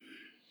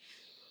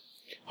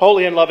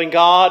Holy and loving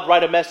God,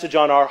 write a message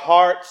on our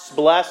hearts,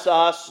 bless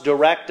us,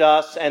 direct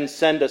us, and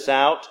send us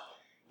out,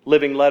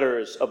 living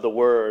letters of the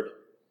Word.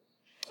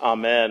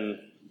 Amen.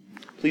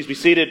 Please be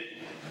seated.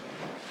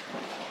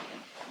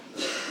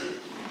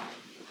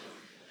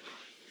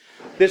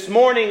 This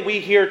morning we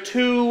hear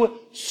two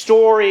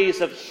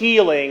stories of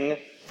healing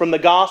from the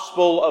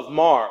Gospel of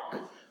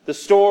Mark. The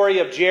story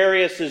of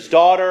Jairus'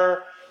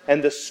 daughter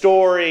and the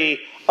story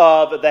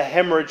of the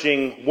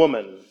hemorrhaging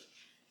woman.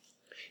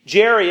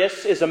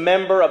 Jairus is a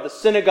member of the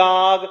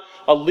synagogue,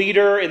 a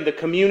leader in the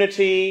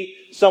community,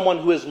 someone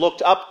who is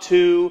looked up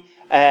to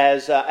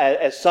as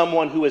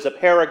someone who is a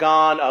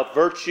paragon of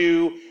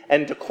virtue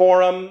and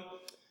decorum.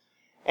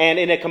 And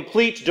in a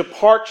complete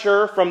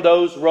departure from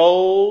those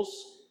roles,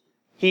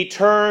 he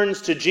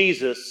turns to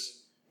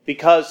Jesus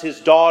because his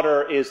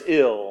daughter is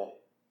ill.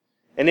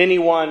 And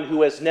anyone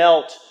who has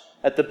knelt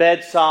at the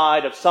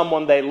bedside of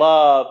someone they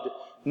loved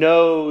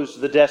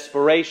knows the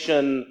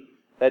desperation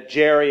that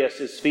Jairus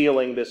is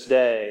feeling this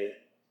day.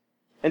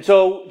 And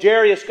so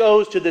Jairus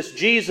goes to this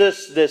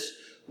Jesus, this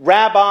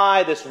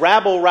rabbi, this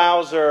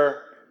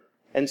rabble-rouser,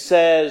 and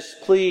says,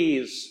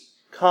 "Please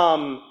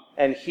come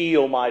and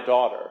heal my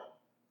daughter."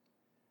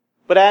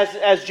 But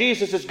as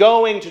Jesus is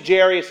going to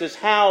Jairus'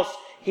 house,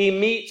 he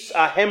meets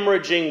a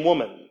hemorrhaging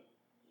woman.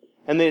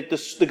 And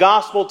the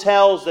gospel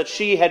tells that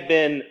she had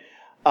been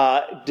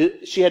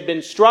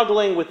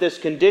struggling with this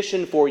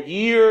condition for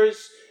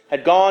years,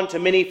 had gone to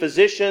many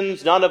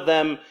physicians. None of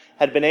them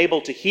had been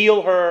able to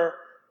heal her.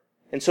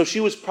 And so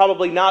she was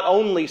probably not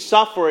only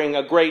suffering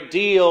a great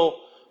deal,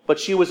 but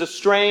she was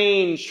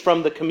estranged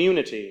from the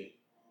community.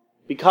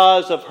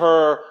 Because of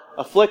her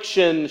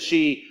affliction,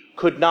 she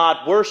could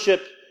not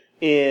worship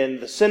in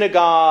the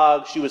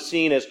synagogue. She was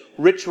seen as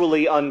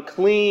ritually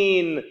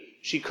unclean.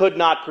 She could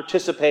not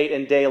participate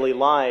in daily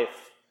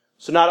life.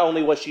 So not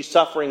only was she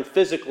suffering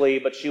physically,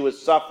 but she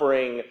was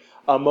suffering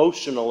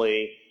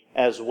emotionally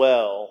as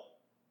well.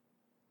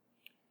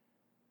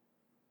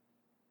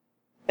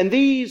 And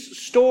these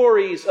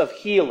stories of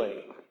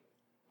healing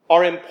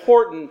are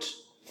important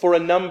for a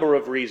number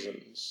of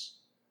reasons.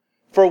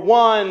 For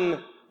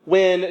one,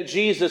 when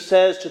Jesus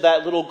says to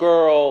that little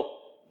girl,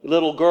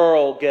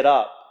 "Get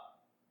up."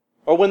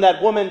 Or when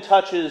that woman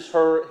touches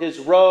his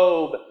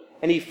robe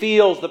and he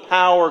feels the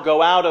power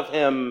go out of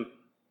him,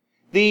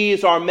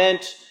 these are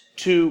meant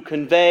to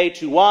convey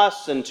to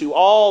us and to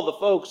all the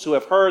folks who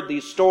have heard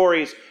these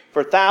stories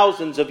for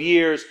thousands of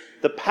years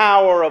the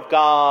power of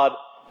God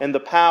and the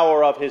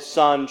power of his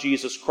Son,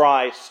 Jesus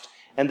Christ.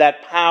 And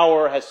that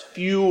power has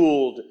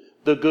fueled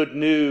the good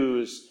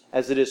news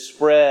as it is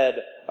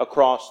spread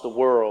across the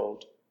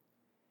world.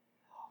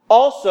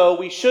 Also,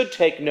 we should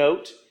take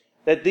note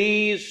that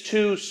these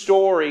two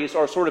stories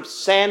are sort of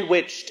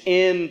sandwiched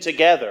in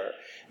together.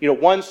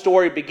 One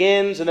story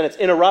begins and then it's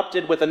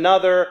interrupted with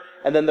another,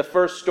 and then the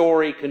first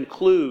story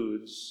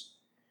concludes.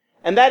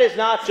 And that is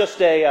not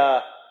just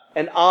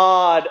an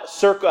odd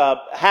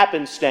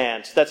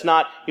happenstance. That's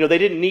not, they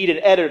didn't need an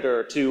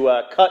editor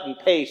to cut and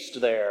paste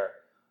there.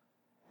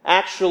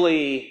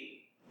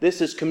 Actually,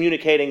 this is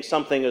communicating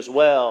something as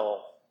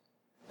well.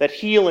 That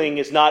healing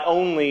is not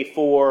only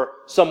for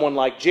someone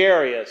like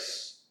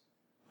Jairus,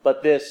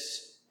 but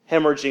this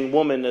hemorrhaging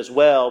woman as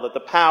well. That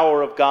the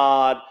power of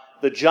God,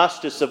 the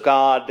justice of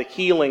God, the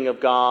healing of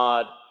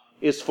God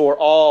is for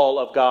all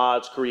of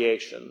God's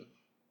creation.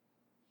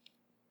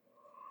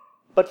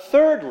 But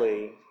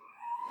thirdly,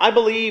 I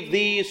believe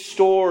these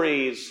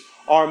stories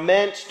are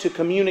meant to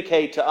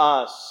communicate to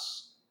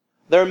us.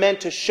 They're meant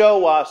to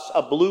show us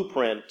a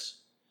blueprint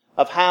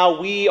of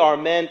how we are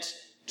meant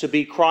to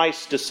be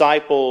Christ's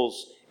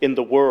disciples in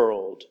the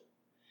world.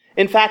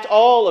 In fact,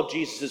 all of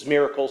Jesus'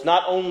 miracles,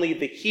 not only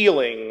the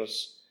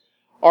healings,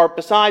 are,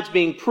 besides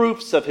being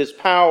proofs of his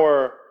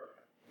power,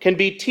 can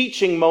be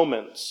teaching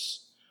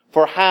moments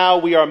for how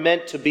we are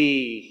meant to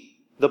be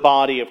the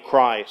body of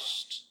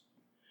Christ.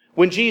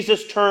 When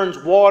Jesus turns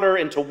water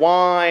into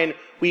wine,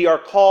 we are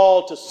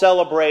called to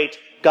celebrate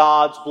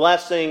God's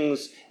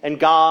blessings and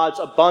God's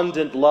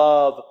abundant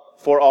love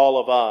for all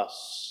of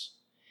us.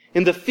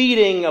 In the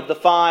feeding of the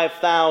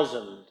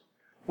 5,000,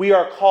 we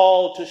are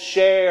called to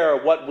share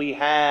what we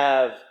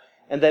have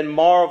and then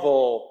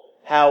marvel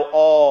how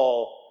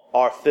all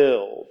are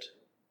filled.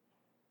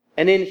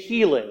 And in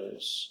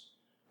healings,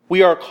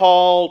 we are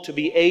called to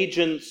be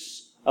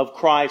agents of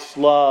Christ's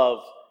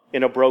love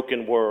in a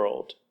broken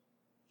world.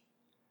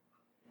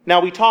 Now,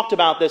 we talked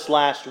about this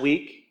last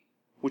week,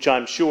 which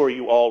I'm sure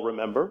you all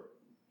remember.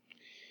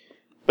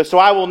 But so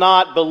I will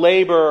not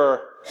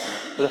belabor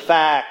the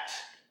fact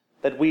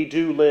that we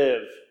do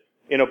live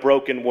in a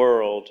broken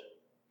world.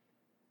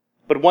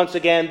 But once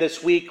again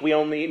this week, we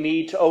only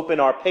need to open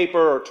our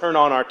paper or turn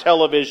on our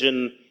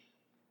television,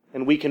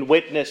 and we can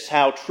witness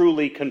how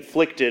truly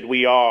conflicted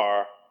we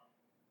are.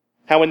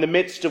 How in the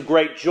midst of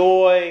great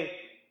joy,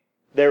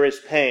 there is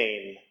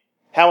pain.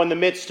 How in the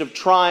midst of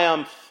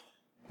triumph,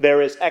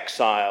 there is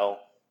exile.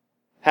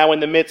 How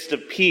in the midst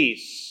of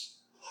peace,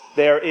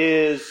 there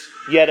is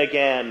yet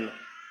again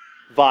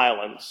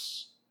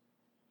violence.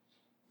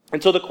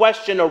 And so the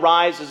question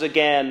arises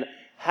again,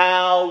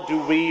 how do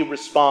we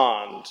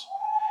respond?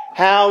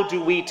 How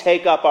do we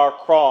take up our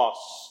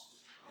cross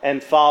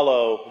and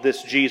follow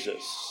this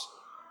Jesus?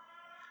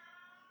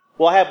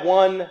 Well, I have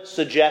one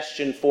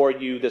suggestion for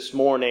you this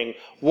morning,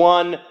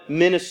 one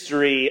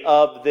ministry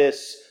of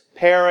this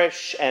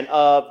parish and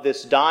of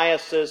this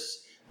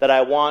diocese that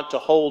I want to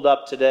hold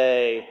up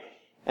today.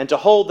 And to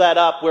hold that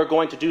up, we're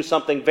going to do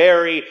something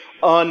very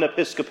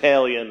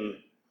un-Episcopalian.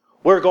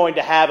 We're going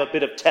to have a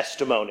bit of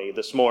testimony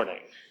this morning.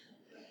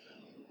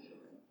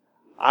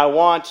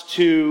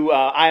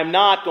 I am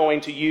not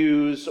going to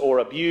use or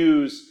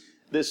abuse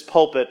this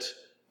pulpit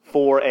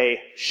for a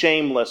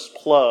shameless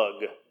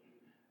plug.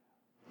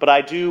 But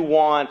I do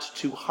want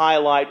to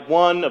highlight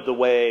one of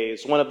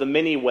the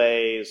many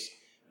ways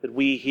that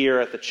we here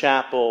at the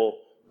chapel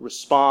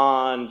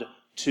respond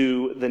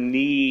to the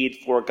need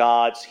for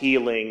God's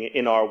healing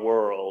in our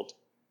world.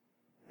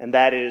 And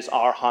that is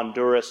our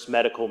Honduras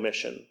medical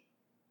mission.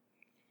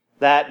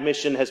 That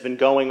mission has been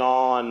going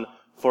on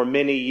for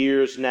many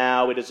years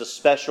now. It is a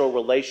special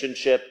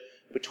relationship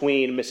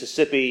between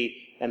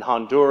Mississippi and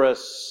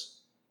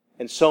Honduras.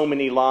 And so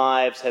many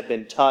lives have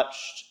been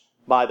touched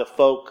by the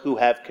folk who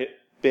have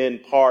been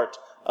part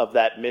of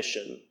that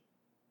mission.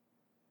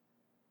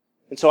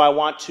 And so I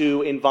want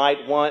to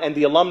invite one, and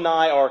the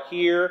alumni are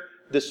here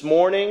this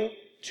morning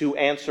to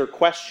answer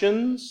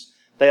questions.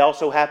 They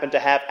also happen to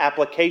have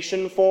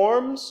application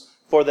forms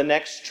for the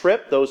next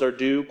trip. Those are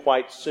due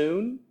quite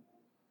soon.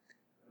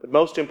 But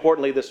most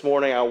importantly this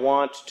morning, I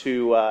want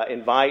to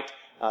invite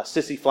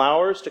Sissy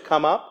Flowers to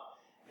come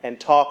up and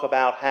talk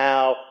about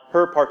how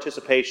her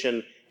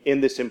participation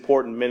in this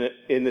important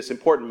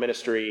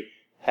ministry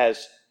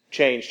has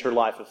changed her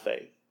life of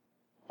faith.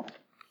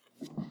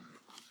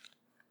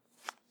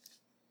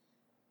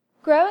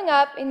 Growing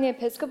up in the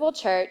Episcopal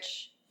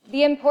Church,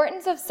 the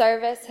importance of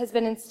service has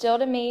been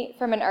instilled in me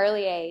from an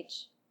early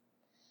age.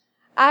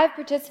 I have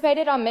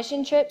participated on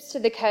mission trips to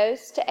the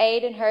coast to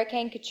aid in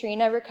Hurricane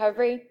Katrina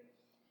recovery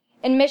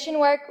and mission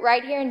work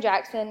right here in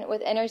Jackson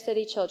with inner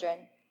city children.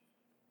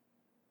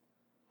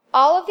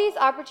 All of these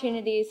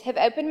opportunities have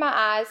opened my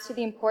eyes to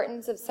the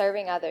importance of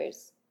serving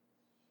others.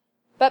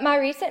 But my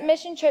recent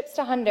mission trips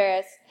to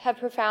Honduras have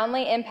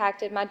profoundly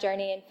impacted my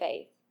journey in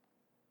faith.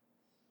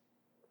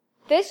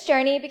 This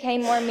journey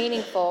became more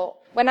meaningful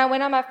when I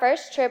went on my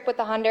first trip with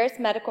the Honduras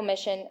Medical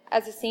Mission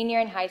as a senior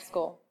in high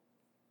school.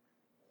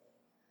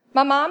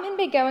 My mom had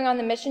been going on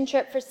the mission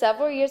trip for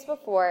several years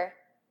before,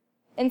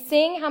 and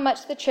seeing how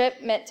much the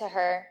trip meant to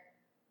her,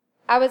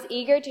 I was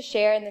eager to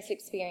share in this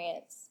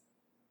experience.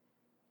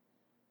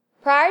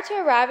 Prior to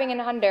arriving in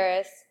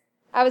Honduras,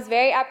 I was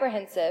very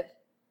apprehensive,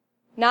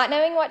 not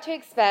knowing what to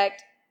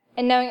expect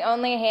and knowing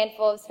only a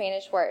handful of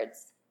Spanish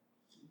words.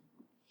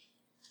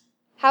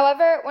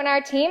 However, when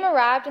our team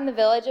arrived in the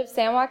village of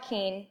San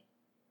Joaquin,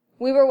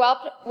 we were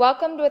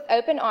welcomed with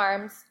open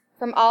arms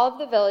from all of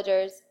the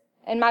villagers,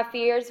 and my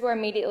fears were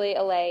immediately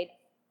allayed.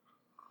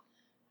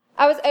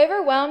 I was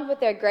overwhelmed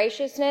with their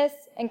graciousness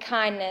and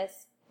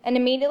kindness and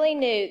immediately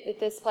knew that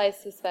this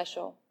place was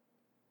special.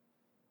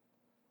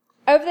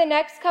 Over the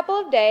next couple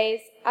of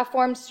days, I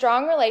formed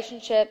strong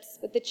relationships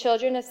with the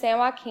children of San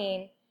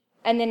Joaquin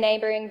and the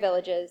neighboring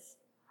villages.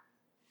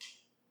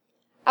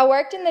 I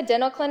worked in the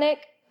dental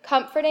clinic,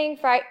 comforting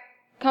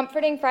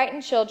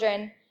frightened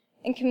children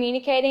and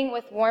communicating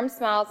with warm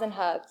smiles and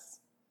hugs.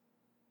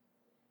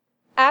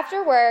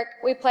 After work,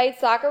 we played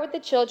soccer with the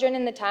children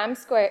in the town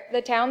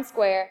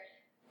square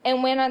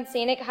and went on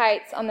scenic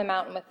hikes on the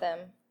mountain with them.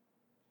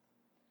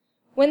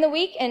 When the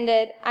week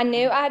ended, I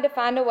knew I had to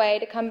find a way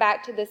to come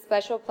back to this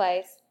special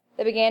place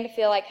that began to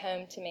feel like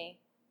home to me.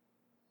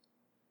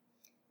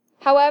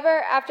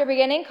 However, after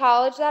beginning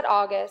college that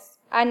August,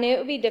 I knew it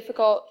would be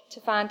difficult to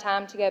find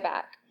time to go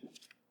back.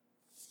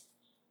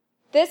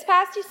 This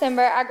past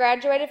December, I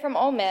graduated from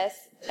Ole Miss,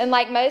 and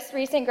like most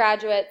recent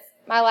graduates,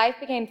 my life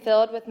became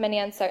filled with many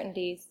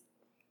uncertainties.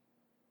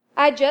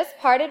 I had just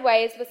parted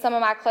ways with some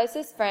of my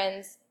closest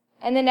friends,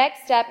 and the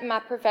next step in my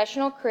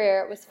professional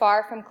career was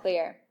far from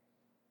clear.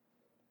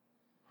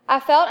 I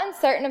felt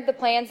uncertain of the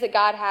plans that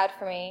God had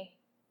for me,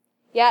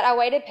 yet I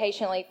waited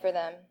patiently for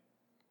them.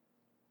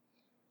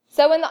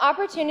 So when the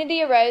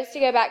opportunity arose to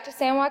go back to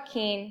San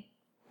Joaquin,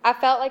 I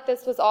felt like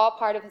this was all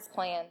part of His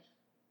plan.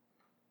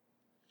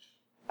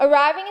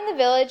 Arriving in the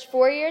village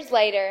 4 years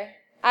later,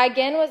 I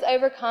again was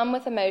overcome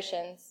with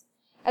emotions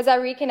as I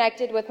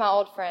reconnected with my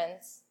old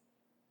friends.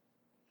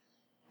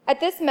 At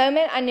this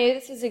moment, I knew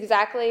this was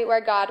exactly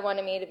where God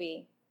wanted me to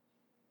be.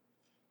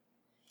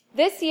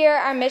 This year,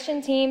 our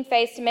mission team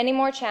faced many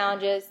more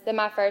challenges than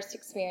my first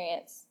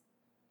experience.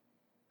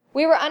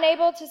 We were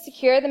unable to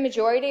secure the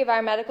majority of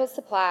our medical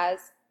supplies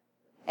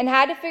and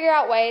had to figure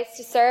out ways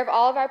to serve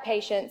all of our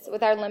patients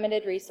with our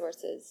limited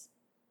resources.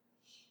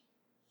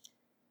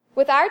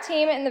 With our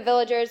team and the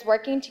villagers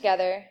working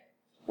together,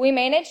 we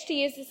managed to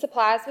use the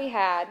supplies we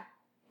had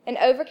and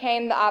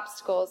overcame the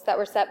obstacles that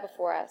were set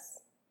before us.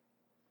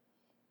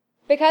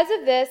 Because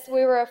of this,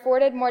 we were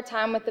afforded more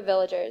time with the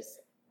villagers,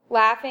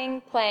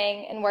 laughing,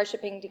 playing, and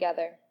worshiping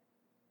together.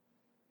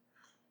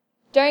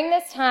 During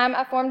this time,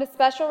 I formed a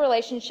special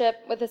relationship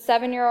with a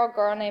 7-year-old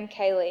girl named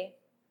Kaylee.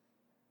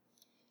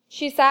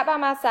 She sat by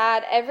my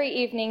side every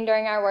evening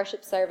during our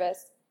worship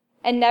service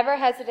and never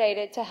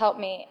hesitated to help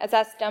me as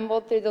I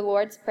stumbled through the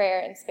Lord's Prayer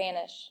in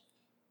Spanish.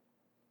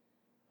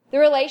 The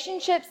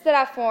relationships that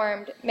I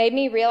formed made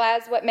me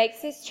realize what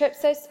makes this trip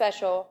so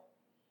special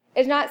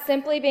is not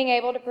simply being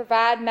able to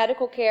provide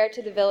medical care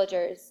to the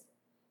villagers,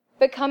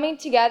 but coming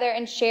together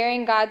and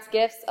sharing God's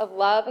gifts of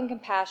love and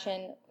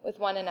compassion with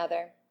one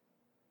another.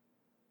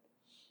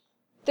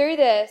 Through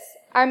this,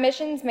 our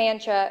mission's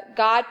mantra,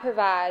 God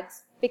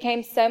provides,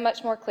 became so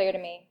much more clear to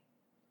me.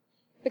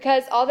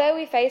 Because although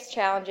we faced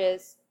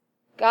challenges,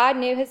 God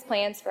knew his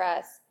plans for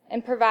us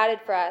and provided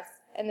for us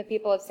and the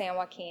people of San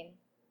Joaquin.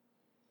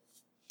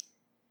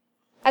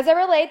 As I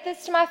relate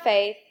this to my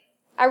faith,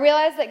 I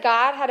realized that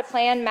God had a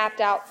plan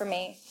mapped out for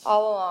me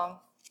all along.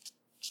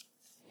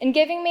 In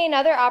giving me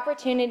another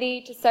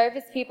opportunity to serve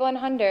his people in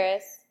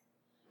Honduras,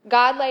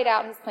 God laid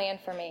out his plan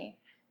for me.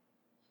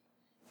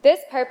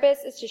 This purpose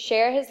is to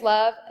share his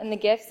love and the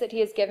gifts that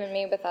he has given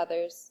me with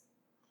others.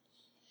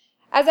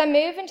 As I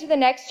move into the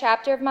next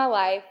chapter of my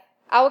life,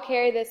 I will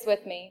carry this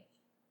with me,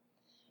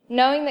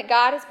 knowing that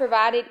God has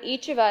provided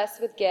each of us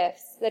with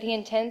gifts that he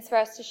intends for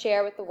us to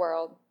share with the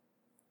world.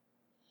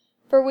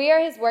 For we are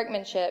his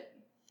workmanship,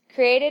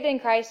 created in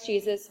Christ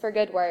Jesus for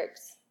good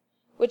works,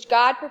 which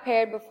God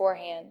prepared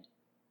beforehand,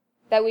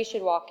 that we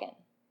should walk in.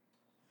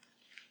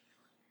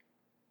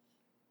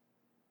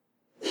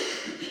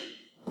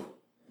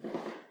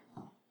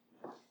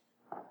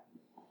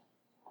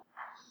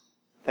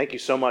 Thank you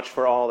so much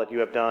for all that you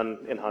have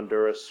done in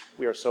Honduras.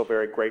 We are so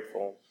very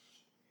grateful.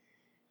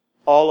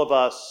 All of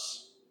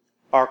us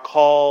are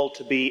called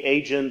to be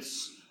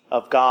agents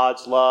of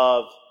God's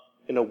love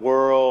in a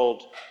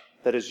world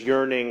that is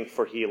yearning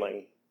for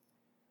healing.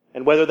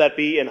 And whether that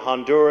be in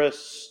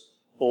Honduras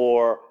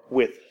or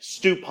with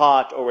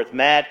Stupot or with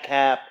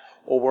Madcap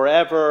or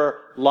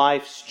wherever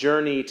life's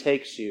journey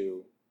takes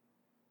you,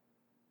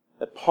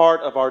 that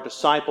part of our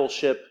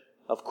discipleship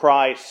of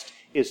Christ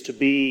is to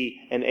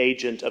be an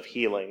agent of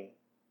healing.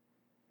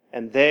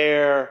 And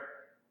there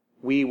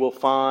we will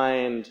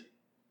find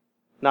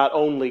not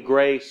only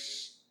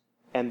grace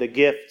and the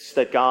gifts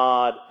that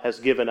God has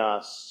given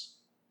us,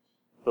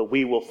 but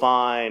we will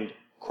find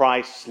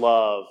Christ's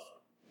love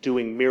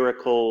doing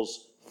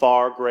miracles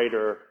far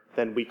greater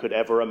than we could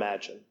ever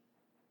imagine.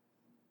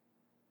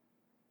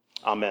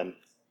 Amen.